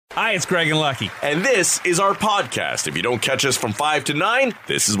Hi, it's Greg and Lucky. And this is our podcast. If you don't catch us from 5 to 9,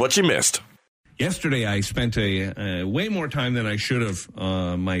 this is what you missed. Yesterday, I spent a way more time than I should have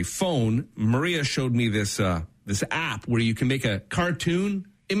on my phone. Maria showed me this app where you can make a cartoon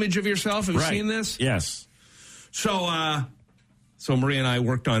image of yourself. Have you seen this? Yes. So Maria and I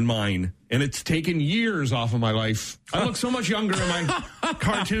worked on mine, and it's taken years off of my life. I look so much younger in my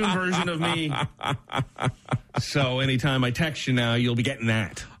cartoon version of me. So anytime I text you now, you'll be getting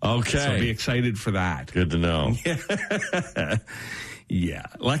that. Okay. So be excited for that. Good to know. Yeah.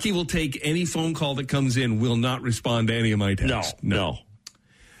 Lucky will take any phone call that comes in, will not respond to any of my texts. No.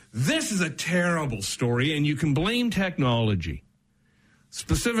 This is a terrible story, and you can blame technology.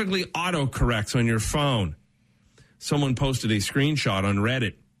 Specifically, autocorrects on your phone. Someone posted a screenshot on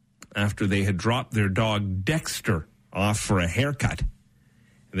Reddit after they had dropped their dog Dexter off for a haircut.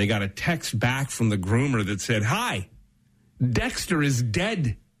 And they got a text back from the groomer that said, "Hi, Dexter is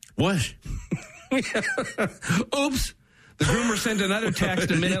dead." What? Oops. The groomer sent another text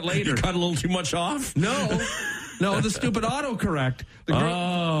a minute later. You cut a little too much off? No, the stupid autocorrect. The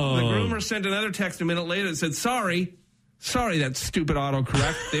groomer sent another text a minute later that said, Sorry, that stupid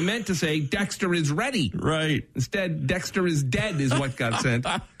autocorrect. They meant to say Dexter is ready. Right. Instead, Dexter is dead is what got sent.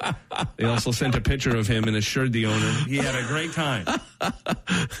 They also sent a picture of him and assured the owner he had a great time.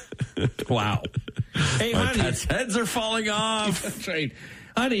 Wow. Hey, My honey. pets' heads are falling off. That's right.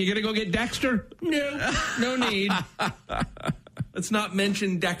 Honey, you going to go get Dexter? No need. Let's not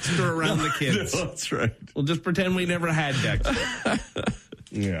mention Dexter around the kids. No, that's right. We'll just pretend we never had Dexter.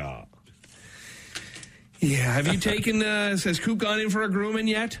 Yeah. Yeah. Have you taken, has Coop gone in for a grooming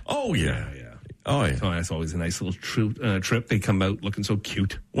yet? Oh, yeah. Oh, that's always a nice little trip. They come out looking so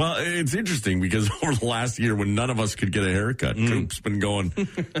cute. Well, it's interesting because over the last year when none of us could get a haircut, Coop's been going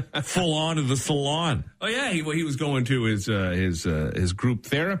full on to the salon. Oh, yeah. He was going to his group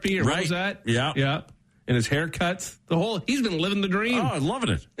therapy, or what was that? Yeah. Yeah. And his haircuts. He's been living the dream. Oh, I'm loving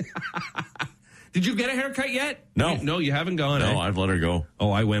it. Did you get a haircut yet? No. No, you haven't gone. No, I've let her go.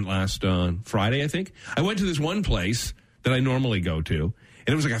 Oh, I went last Friday, I think. I went to this one place that I normally go to,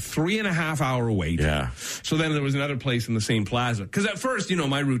 and it was like a 3.5 hour wait. Yeah. So then there was another place in the same plaza. Because at first,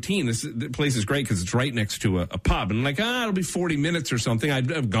 my routine, the place is great because it's right next to a pub. And I'm like, it'll be 40 minutes or something. I'd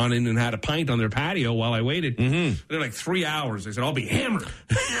have gone in and had a pint on their patio while I waited. Mm-hmm. They're like 3 hours. I said, I'll be hammered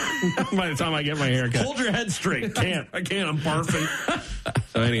by the time I get my haircut. Hold your head straight. I can't. I'm barfing.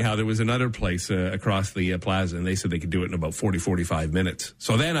 So anyhow, there was another place across the plaza, and they said they could do it in about 40, 45 minutes.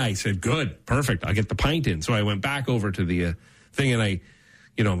 So then I said, good, perfect. I'll get the pint in. So I went back over to the thing, and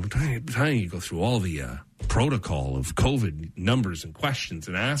time you go through all the protocol of COVID numbers and questions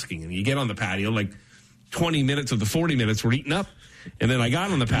and asking, and you get on the patio, like 20 minutes of the 40 minutes were eaten up. And then I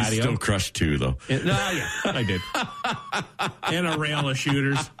got on the patio. You still crushed 2, though. I did. And a rail of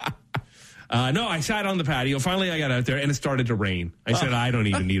shooters. No, I sat on the patio. Finally, I got out there, and it started to rain. I said, I don't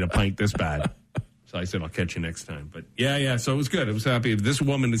even need a pint this bad. So I said, I'll catch you next time. But yeah, so it was good. I was happy. This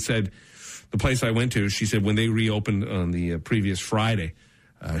woman had said, the place I went to, she said when they reopened on the previous Friday,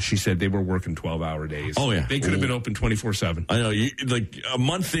 she said they were working 12-hour days. Oh, yeah. They could have been open 24/7. I know. Like a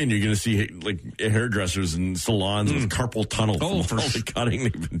month in, you're going to see like hairdressers and salons with carpal tunnel from all the cutting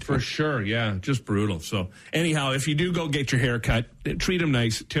they've been doing. For sure, yeah. Just brutal. So anyhow, if you do go get your hair cut, treat them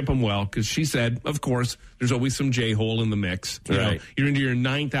nice, tip them well, because she said, of course, there's always some J-hole in the mix. You're into your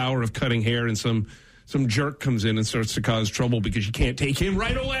 9th hour of cutting hair, and some jerk comes in and starts to cause trouble because you can't take him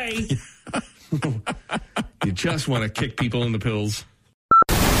right away. You just want to kick people in the pills.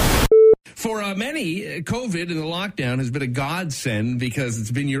 For many, COVID and the lockdown has been a godsend because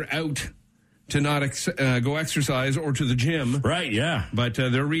it's been your out to not go exercise or to the gym. Right, yeah. But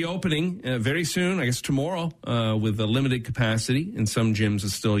they're reopening very soon, I guess tomorrow, with a limited capacity. In some gyms,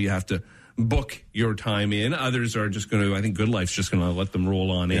 it's still you have to book your time in. Others are just going to, I think Good Life's just going to let them roll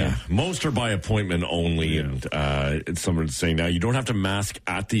on in. Most are by appointment only. Yeah. And someone's saying now you don't have to mask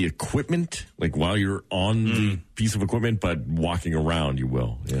at the equipment, like while you're on the piece of equipment, but walking around you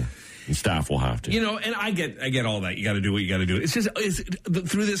will. Yeah. And staff will have to. And I get all that. You got to do what you got to do. It's just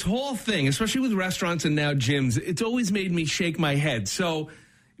through this whole thing, especially with restaurants and now gyms, it's always made me shake my head. So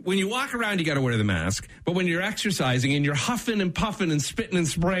when you walk around, you got to wear the mask. But when you're exercising and you're huffing and puffing and spitting and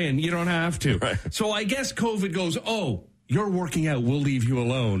spraying, you don't have to. Right. So I guess COVID goes, you're working out. We'll leave you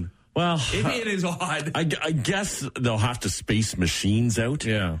alone. Well, it is odd. I guess they'll have to space machines out.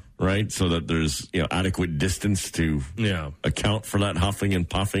 Yeah. Right? So that there's adequate distance to account for that huffing and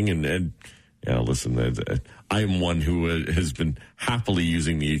puffing. And listen, I'm one who has been happily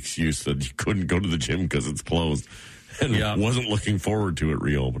using the excuse that you couldn't go to the gym because it's closed. And wasn't looking forward to it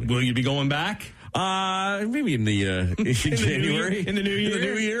reopening. Will you be going back? Maybe in the January. In the new year? In the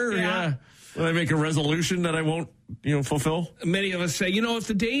new year, yeah. Will I make a resolution that I won't, fulfill? Many of us say, if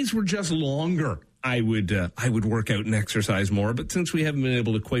the days were just longer, I would work out and exercise more. But since we haven't been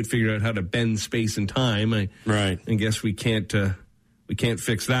able to quite figure out how to bend space and time, I guess we can't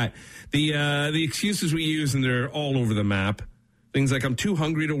fix that. The excuses we use, and they're all over the map. Things like, I'm too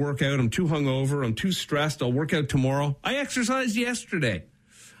hungry to work out, I'm too hungover, I'm too stressed, I'll work out tomorrow. I exercised yesterday.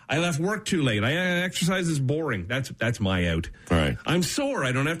 I left work too late. Exercise is boring. That's my out. Right. I'm sore.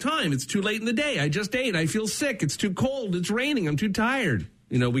 I don't have time. It's too late in the day. I just ate. I feel sick. It's too cold. It's raining. I'm too tired.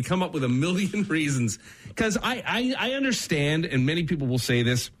 We come up with a million reasons. Because I understand, and many people will say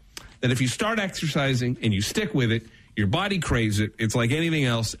this, that if you start exercising and you stick with it, your body craves it. It's like anything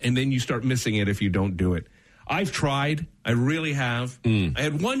else, and then you start missing it if you don't do it. I've tried. I really have. I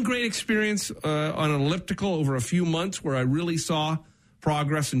had one great experience on an elliptical over a few months where I really saw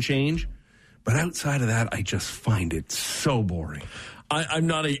progress and change, but outside of that, I just find it so boring. I'm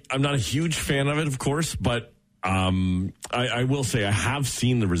not a huge fan of it, of course, but I will say I have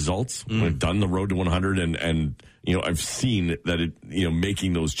seen the results when I've done the Road to 100, and I've seen that it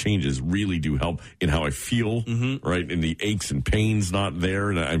making those changes really do help in how I feel, right? And the aches and pains not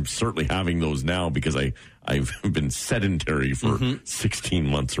there, and I'm certainly having those now because I've been sedentary for 16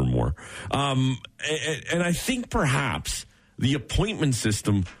 months or more, and I think perhaps the appointment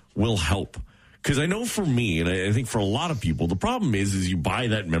system will help. Because I know for me, and I think for a lot of people, the problem is you buy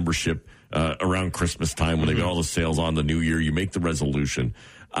that membership around Christmas time when they got all the sales on the new year, you make the resolution.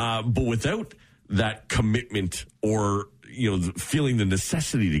 But without that commitment or, feeling the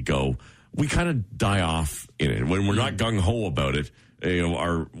necessity to go, we kind of die off in it. When we're not gung-ho about it,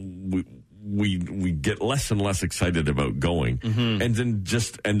 we get less and less excited about going and then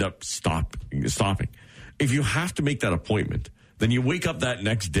just end up stopping. If you have to make that appointment, then you wake up that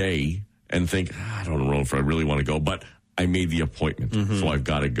next day and think, I don't know if I really want to go, but I made the appointment, so I've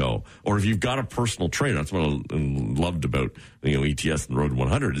got to go. Or if you've got a personal trainer, that's what I loved about ETS and Road to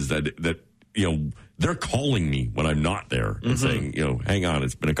 100 is that they're calling me when I'm not there and saying, hang on,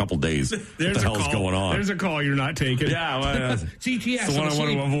 it's been a couple days. What the hell's going on? There's a call you're not taking. Yeah, well, it's ETS. It's the one I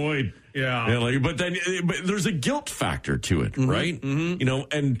want to avoid. Yeah. But there's a guilt factor to it, right?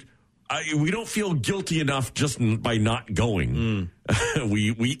 And we don't feel guilty enough just by not going.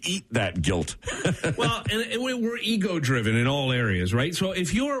 We eat that guilt. Well, and we're ego-driven in all areas, right? So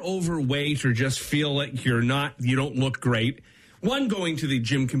if you're overweight or just feel like you don't look great, going to the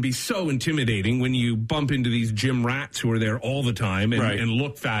gym can be so intimidating when you bump into these gym rats who are there all the time and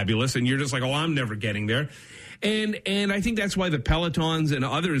look fabulous, and you're just like, I'm never getting there. And I think that's why the Pelotons and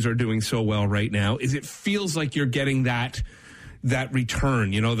others are doing so well right now, is it feels like you're getting that return.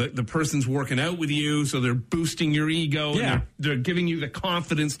 The person's working out with you, so they're boosting your ego. Yeah. And they're giving you the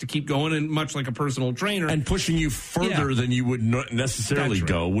confidence to keep going, and much like a personal trainer. And pushing you further than you would not necessarily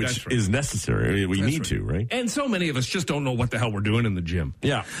go, which is necessary. We need to, right? And so many of us just don't know what the hell we're doing in the gym.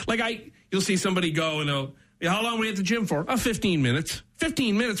 Yeah. Like you'll see somebody go and how long were you at the gym for? 15 minutes.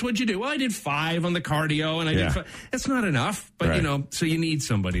 15 minutes, what'd you do? Well, I did 5 on the cardio, and I did 5. That's not enough, but so you need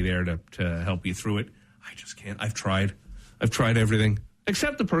somebody there to help you through it. I just can't. I've tried everything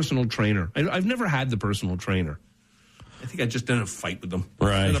except the personal trainer. I've never had the personal trainer. I think I just ended up fight with them.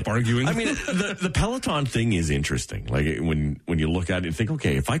 Right. Ended up arguing. I mean, the Peloton thing is interesting. Like when you look at it and think,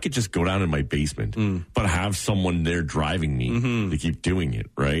 okay, if I could just go down in my basement, but have someone there driving me to keep doing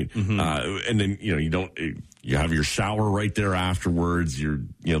it, right? And then you have your shower right there afterwards.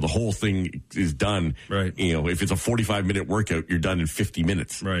 The whole thing is done. Right. If it's a 45-minute workout, you're done in 50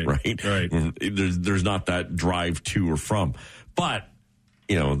 minutes. Right. Right. Right. There's not that drive to or from, but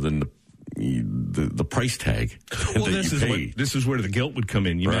then the price tag. Well, this is where the guilt would come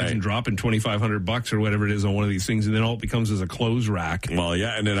in. You imagine dropping $2,500 or whatever it is on one of these things, and then all it becomes is a clothes rack. Well,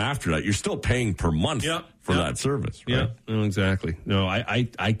 yeah, and then after that, you're still paying per month for that service. Right? Yeah, no, exactly. No, I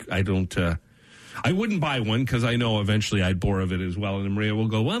don't. I wouldn't buy one because I know eventually I'd bore of it as well. And Maria will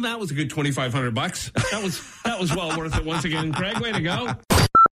go, well, that was a good $2,500. That was well worth it once again. Craig, way to go.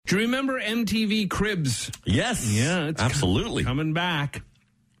 Do you remember MTV Cribs? Yes. Yeah, it's absolutely coming back.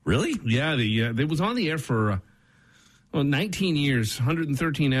 Really? Yeah, it was on the air for 19 years,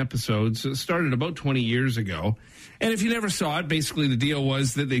 113 episodes. It started about 20 years ago. And if you never saw it, basically the deal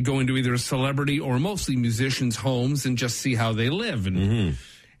was that they go into either a celebrity or mostly musicians' homes and just see how they live.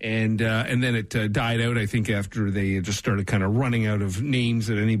 And then it died out, I think, after they just started kind of running out of names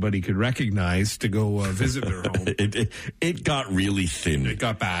that anybody could recognize to go visit their home. It got really thin. It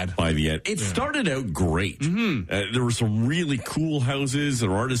got bad. By the end. It started out great. There were some really cool houses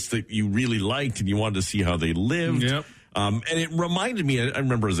or artists that you really liked and you wanted to see how they lived. Yep. And it reminded me, I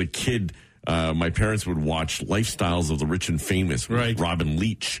remember as a kid, my parents would watch Lifestyles of the Rich and Famous with Right. Robin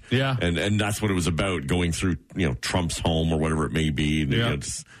Leach. Yeah. And that's what it was about, going through, Trump's home or whatever it may be.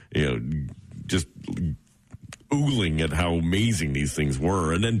 And, just oogling at how amazing these things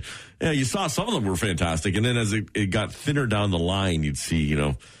were. And then you saw some of them were fantastic. And then as it got thinner down the line, you'd see,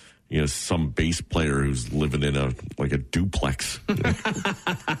 some bass player who's living in a duplex. All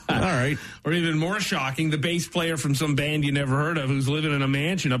right. Or even more shocking, the bass player from some band you never heard of who's living in a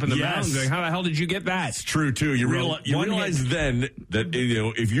mansion up in the mountains. Like, how the hell did you get that? It's true, too. You realize then that,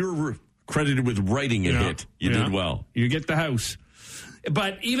 if you're credited with writing a hit, you did well. You get the house.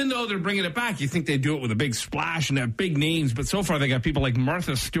 But even though they're bringing it back, you think they do it with a big splash and have big names. But so far, they got people like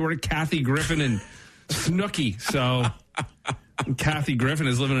Martha Stewart, Kathy Griffin, and Snooki. So Kathy Griffin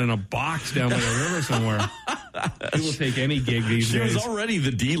is living in a box down by the river somewhere. She will take any gig these days. She was already the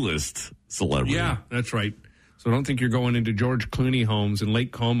D-list celebrity. Yeah, that's right. So I don't think you're going into George Clooney homes in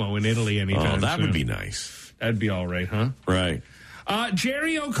Lake Como in Italy anytime soon. That would be nice. That'd be all right, huh? Right.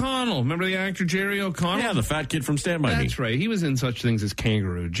 Jerry O'Connell. Remember the actor Jerry O'Connell? Yeah, the fat kid from Stand By Me. That's right. He was in such things as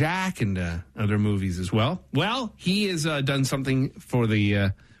Kangaroo Jack and other movies as well. Well, he has done something for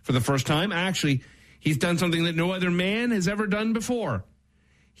the first time. Actually, he's done something that no other man has ever done before.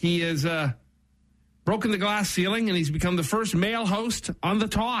 He has broken the glass ceiling, and he's become the first male host on The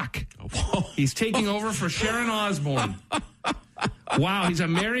Talk. Whoa. He's taking over for Sharon Osbourne. Wow, he's a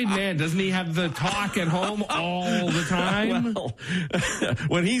married man. Doesn't he have The Talk at home all the time? Well,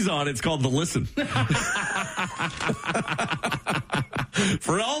 when he's on, it's called The Listen.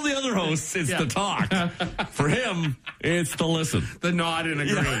 For all the other hosts, it's The Talk. For him, it's The Listen. The nod and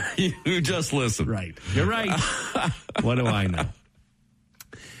agree. Yeah, you just listen. Right. You're right. What do I know?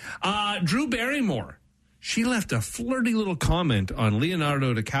 Drew Barrymore. She left a flirty little comment on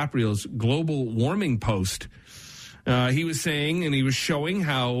Leonardo DiCaprio's global warming post. He was saying, and he was showing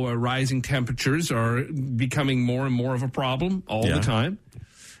how rising temperatures are becoming more and more of a problem all the time.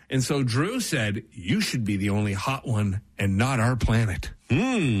 And so Drew said, "You should be the only hot one and not our planet."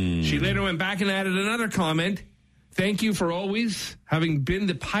 She later went back and added another comment. "Thank you for always having been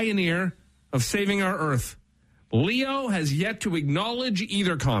the pioneer of saving our Earth. Leo has yet to acknowledge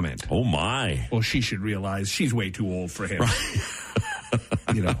either comment." Oh, my. Well, she should realize she's way too old for him.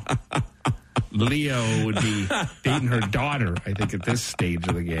 Right. Leo would be dating her daughter, I think, at this stage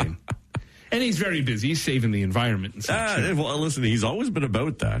of the game. And he's very busy. He's saving the environment and such. Well, listen, he's always been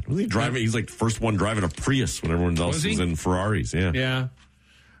about that. Was he driving? He's like the first one driving a Prius when everyone else was in Ferraris. Yeah. Yeah.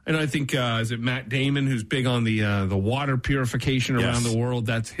 And I think, is it Matt Damon who's big on the water purification around the world?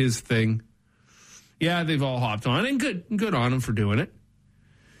 That's his thing. Yeah, they've all hopped on, and good on them for doing it.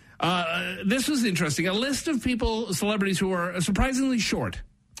 This was interesting. A list of celebrities who are surprisingly short.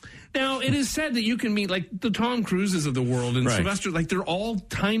 Now, it is said that you can meet, like, the Tom Cruises of the world and Sylvester, like, they're all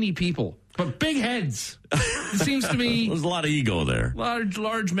tiny people, but big heads. It seems to be... There's a lot of ego there.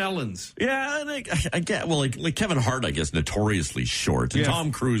 Large melons. Yeah, I get, well, like Kevin Hart, I guess, notoriously short. And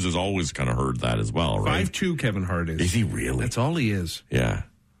Tom Cruise has always kind of heard that as well, right? 5'2" Kevin Hart is. Is he really? That's all he is. Yeah.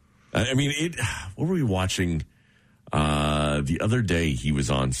 I mean, what were we watching the other day? He was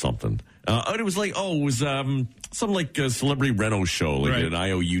on something. And it was like, some like a celebrity Renault show, like an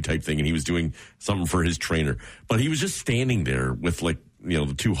IOU type thing, and he was doing something for his trainer. But he was just standing there with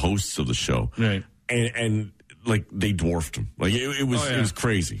the two hosts of the show, right? And like they dwarfed him. Like it was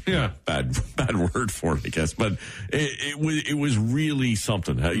crazy. Yeah, bad word for it, I guess. But it was really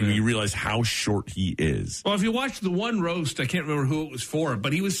something. You realize how short he is. Well, if you watch the one roast, I can't remember who it was for,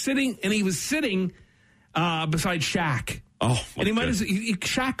 but he was sitting beside Shaq. Oh, and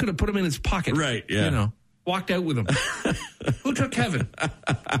Shaq could have put him in his pocket, right? Yeah, walked out with him. Who took Kevin?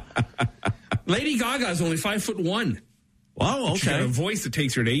 Lady Gaga's only 5'1". Wow, okay. She's got a voice that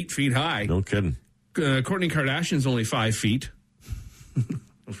takes her to 8 feet high. No kidding. Kourtney Kardashian's only 5 feet.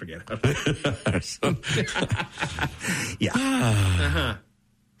 Don't forget. Yeah.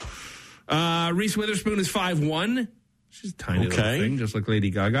 Reese Witherspoon is 5'1". She's a tiny little thing, just like Lady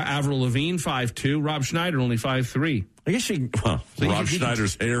Gaga. Avril Lavigne, 5'2". Rob Schneider, only 5'3". I guess Rob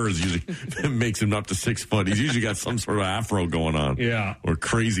Schneider's hair is usually makes him up to 6 foot. He's usually got some sort of afro going on. Yeah. Or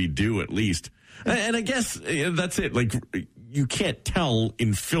crazy do, at least. And I guess that's it. Like, you can't tell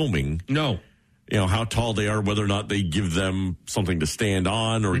in filming. No. How tall they are, whether or not they give them something to stand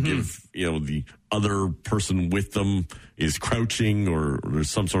on or give, the other person with them is crouching, or there's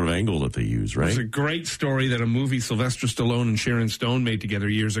some sort of angle that they use, right? It's a great story that a movie Sylvester Stallone and Sharon Stone made together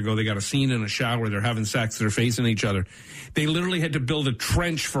years ago. They got a scene in a shower. They're having sex. They're facing each other. They literally had to build a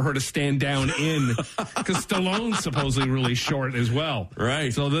trench for her to stand down in because Stallone's supposedly really short as well.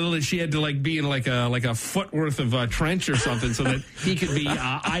 Right. So literally she had to be in like a foot worth of trench or something so that he could be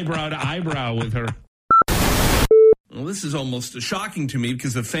eyebrow to eyebrow with her. Well, this is almost shocking to me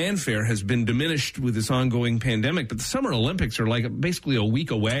because the fanfare has been diminished with this ongoing pandemic, but the Summer Olympics are basically a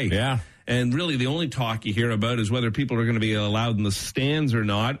week away. Yeah. And really the only talk you hear about is whether people are going to be allowed in the stands or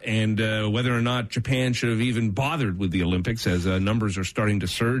not, and whether or not Japan should have even bothered with the Olympics, as numbers are starting to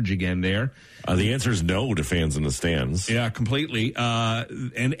surge again there. The answer is no to fans in the stands. Yeah, completely.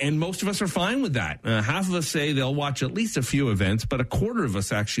 And most of us are fine with that. Half of us say they'll watch at least a few events, but a quarter of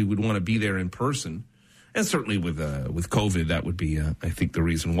us actually would want to be there in person. And certainly with COVID, that would be, I think, the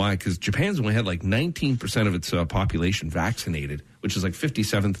reason why. Because Japan's only had 19% of its population vaccinated, which is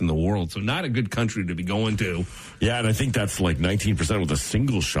 57th in the world. So not a good country to be going to. Yeah, and I think that's 19% with a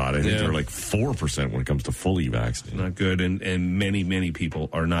single shot. I think they're 4% when it comes to fully vaccinated. Not good. And many, many people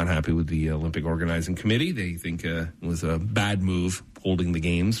are not happy with the Olympic Organizing Committee. They think it was a bad move holding the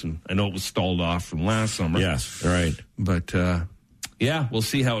games. And I know it was stalled off from last summer. Yes, right. But... yeah, we'll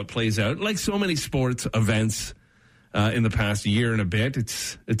see how it plays out. Like so many sports events in the past year and a bit,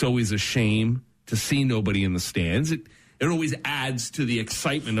 it's always a shame to see nobody in the stands. It always adds to the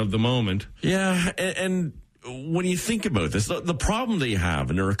excitement of the moment. Yeah, and when you think about this, the problem they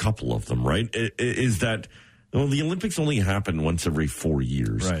have, and there are a couple of them, right, is that the Olympics only happen once every 4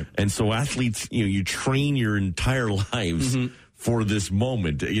 years. Right. And so athletes, you train your entire lives for this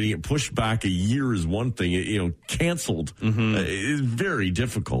moment. Getting it pushed back a year is one thing. Canceled is very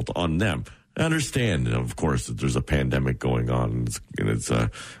difficult on them. I understand, of course, that there's a pandemic going on, and it's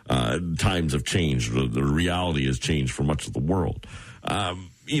times have changed. The reality has changed for much of the world.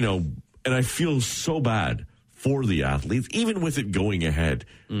 And I feel so bad for the athletes, even with it going ahead.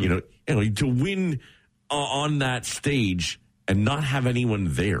 To win on that stage and not have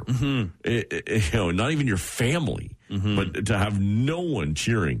anyone there, not even your family, but to have no one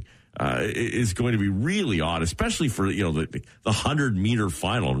cheering is going to be really odd, especially for the 100-meter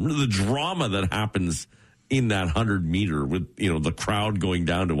final, the drama that happens in that 100-meter with the crowd going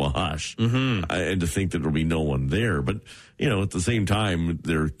down to a hush, and to think that there'll be no one there. But at the same time,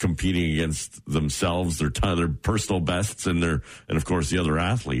 they're competing against themselves, their personal bests, and of course the other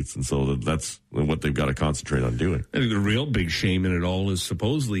athletes, and so that's what they've got to concentrate on doing. I think the real big shame in it all is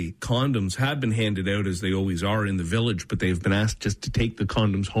supposedly condoms have been handed out, as they always are, in the village, but they've been asked just to take the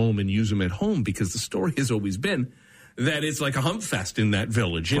condoms home and use them at home, because the story has always been that it's like a hump fest in that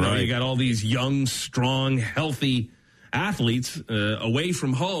village. You got all these young, strong, healthy athletes away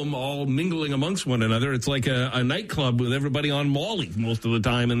from home, all mingling amongst one another. It's like a nightclub with everybody on Molly most of the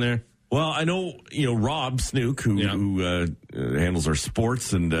time in there. Well, I know, Rob Snook, who handles our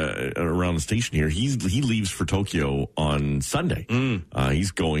sports and around the station here, he leaves for Tokyo on Sunday.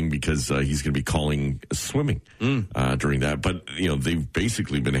 He's going because he's going to be calling swimming during that. But, they've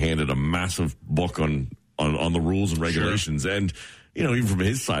basically been handed a massive book on the rules and regulations. Sure. And, even from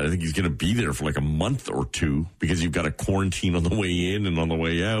his side, I think he's going to be there for a month or two, because you've got to quarantine on the way in and on the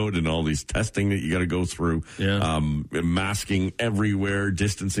way out, and all these testing that you got to go through. Yeah. Masking everywhere,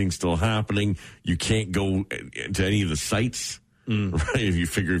 distancing still happening. You can't go to any of the sites. Right? If you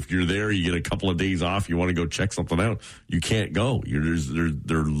figure if you're there, you get a couple of days off, you want to go check something out, you can't go.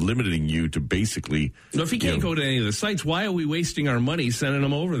 They're limiting you to basically. So if he can't go to any of the sites, why are we wasting our money sending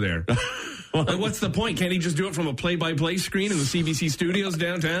him over there? What's the point? Can't he just do it from a play-by-play screen in the CBC studios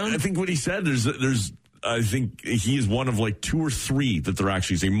downtown? I think what he said, I think he is one of 2 or 3 that they're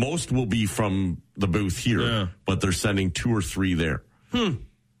actually saying. Most will be from the booth here, but they're sending 2 or 3 there.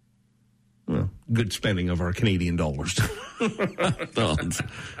 Well, good spending of our Canadian dollars. Well,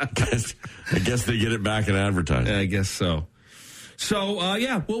 I guess they get it back in advertising. I guess so. So,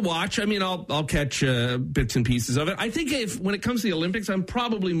 we'll watch. I mean, I'll catch bits and pieces of it. I think when it comes to the Olympics, I'm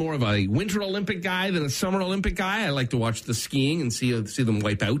probably more of a Winter Olympic guy than a Summer Olympic guy. I like to watch the skiing and see them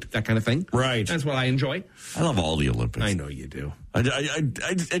wipe out, that kind of thing. Right. That's what I enjoy. I love all the Olympics. I know you do. I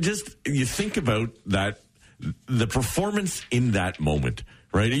just, you think about that, the performance in that moment,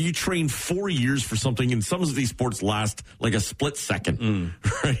 right? You train 4 years for something, and some of these sports last like a split second,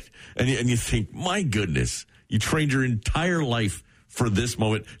 right? And you think, my goodness, you trained your entire life for this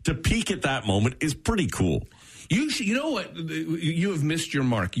moment. To peak at that moment is pretty cool. You know what? You have missed your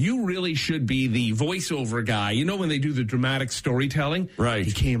mark. You really should be the voiceover guy. You know when they do the dramatic storytelling? Right.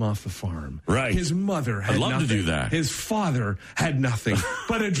 He came off the farm. Right. His mother had nothing. I'd love to do that. His father had nothing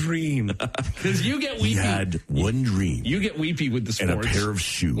but a dream. Because you get weepy. He had one dream. You get weepy with the sports. And a pair of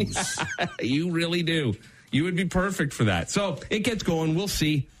shoes. You really do. You would be perfect for that. So it gets going. We'll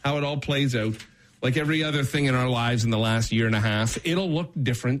see how it all plays out. Like every other thing in our lives in the last year and a half, it'll look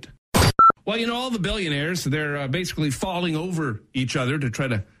different. Well, you know, all the billionaires, they're basically falling over each other to try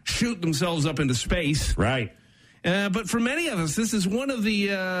to shoot themselves up into space. Right. But for many of us, this is one of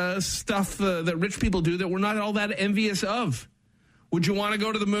the stuff that rich people do that we're not all that envious of. Would you want to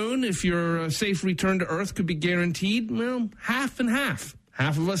go to the moon if your safe return to Earth could be guaranteed? Well, half and half.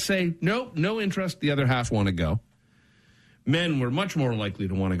 Half of us say, nope, no interest. The other half want to go. Men were much more likely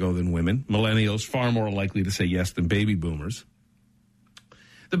to want to go than women. Millennials far more likely to say yes than baby boomers.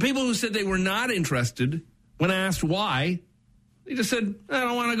 The people who said they were not interested, when asked why, they just said, I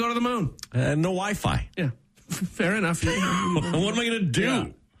don't want to go to the moon. No Wi-Fi. Yeah, fair enough. What am I going to do? Yeah.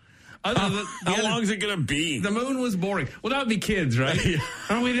 How long is it going to be? The moon was boring. Well, that would be kids, right?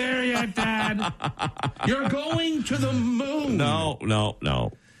 Are we there yet, Dad? You're going to the moon. No.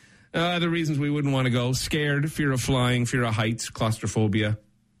 The reasons we wouldn't want to go: scared, fear of flying, fear of heights, claustrophobia,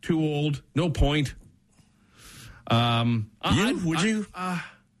 too old, no point. Would you?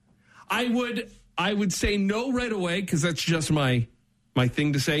 I would say no right away because that's just my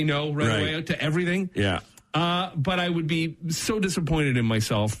thing to say no right away to everything. Yeah. But I would be so disappointed in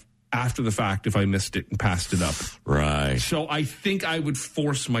myself after the fact if I missed it and passed it up. Right. So I think I would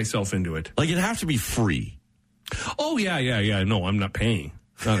force myself into it. Like, it'd have to be free. Oh, yeah. No, I'm not paying.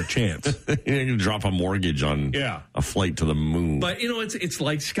 Not a chance. You're going to drop a mortgage on a flight to the moon. But, you know, it's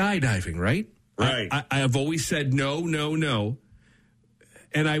like skydiving, right? Right. I have always said no.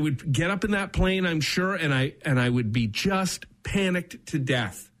 And I would get up in that plane, I'm sure, and I would be just panicked to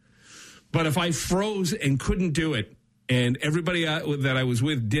death. But if I froze and couldn't do it, and everybody that I was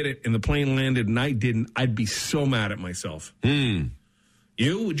with did it, and the plane landed and I didn't, I'd be so mad at myself. You?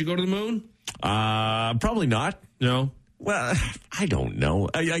 Would you go to the moon? Probably not. No? Well, I don't know.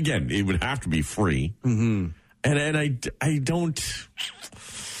 Again, it would have to be free. Mm-hmm. And I don't...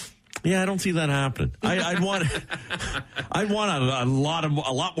 Yeah, I don't see that happening. I'd want a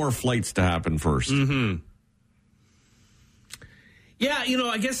lot more flights to happen first. Mm-hmm. Yeah, you know,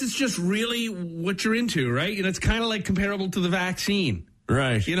 I guess it's just really what you're into, right? And it's kind of like comparable to the vaccine.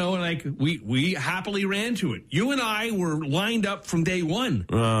 Right. You know, like we happily ran to it. You and I were lined up from day one.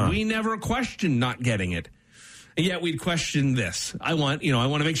 We never questioned not getting it. And yet we'd question this. I want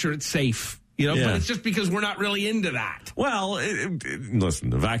to make sure it's safe. You know, but it's just because we're not really into that. Well, listen,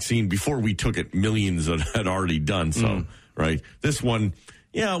 the vaccine, before we took it, millions had already done so, right? This one,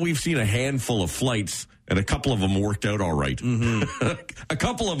 we've seen a handful of flights, and a couple of them worked out all right. Mm-hmm. A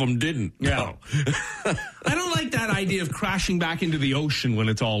couple of them didn't. Yeah. No. I don't like that idea of crashing back into the ocean when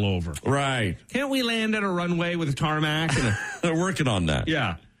it's all over. Right. Can't we land at a runway with a tarmac? They're working on that.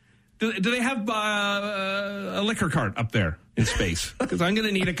 Yeah. Do they have a liquor cart up there in space? Because I'm going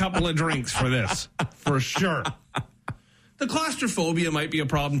to need a couple of drinks for this, for sure. The claustrophobia might be a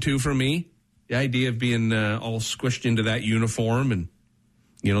problem, too, for me. The idea of being all squished into that uniform and,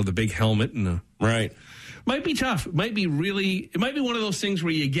 you know, the big helmet. And right. Might be tough. It might be one of those things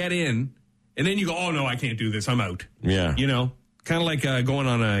where you get in, and then you go, oh, no, I can't do this. I'm out. Yeah. You know? Kind of like going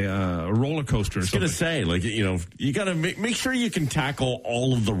on a roller coaster or something. I was going to say, like, you know, you got to make sure you can tackle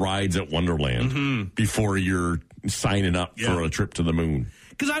all of the rides at Wonderland before you're signing up for a trip to the moon.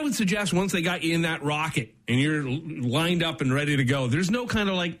 Because I would suggest once they got you in that rocket and you're lined up and ready to go, there's no kind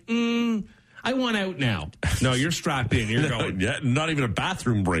of like, I want out now. No, you're strapped in. You're going. Yeah, not even a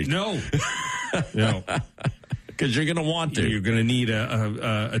bathroom break. No. Because you're going to want to. You're going to need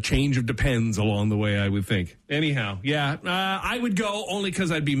a change of Depends along the way, I would think. Anyhow, I would go only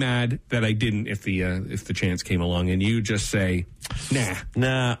because I'd be mad that I didn't if the chance came along. And you just say,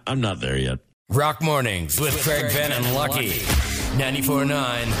 nah, I'm not there yet. Rock Mornings with Craig Venn and Lucky.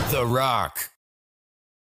 94.9 The Rock.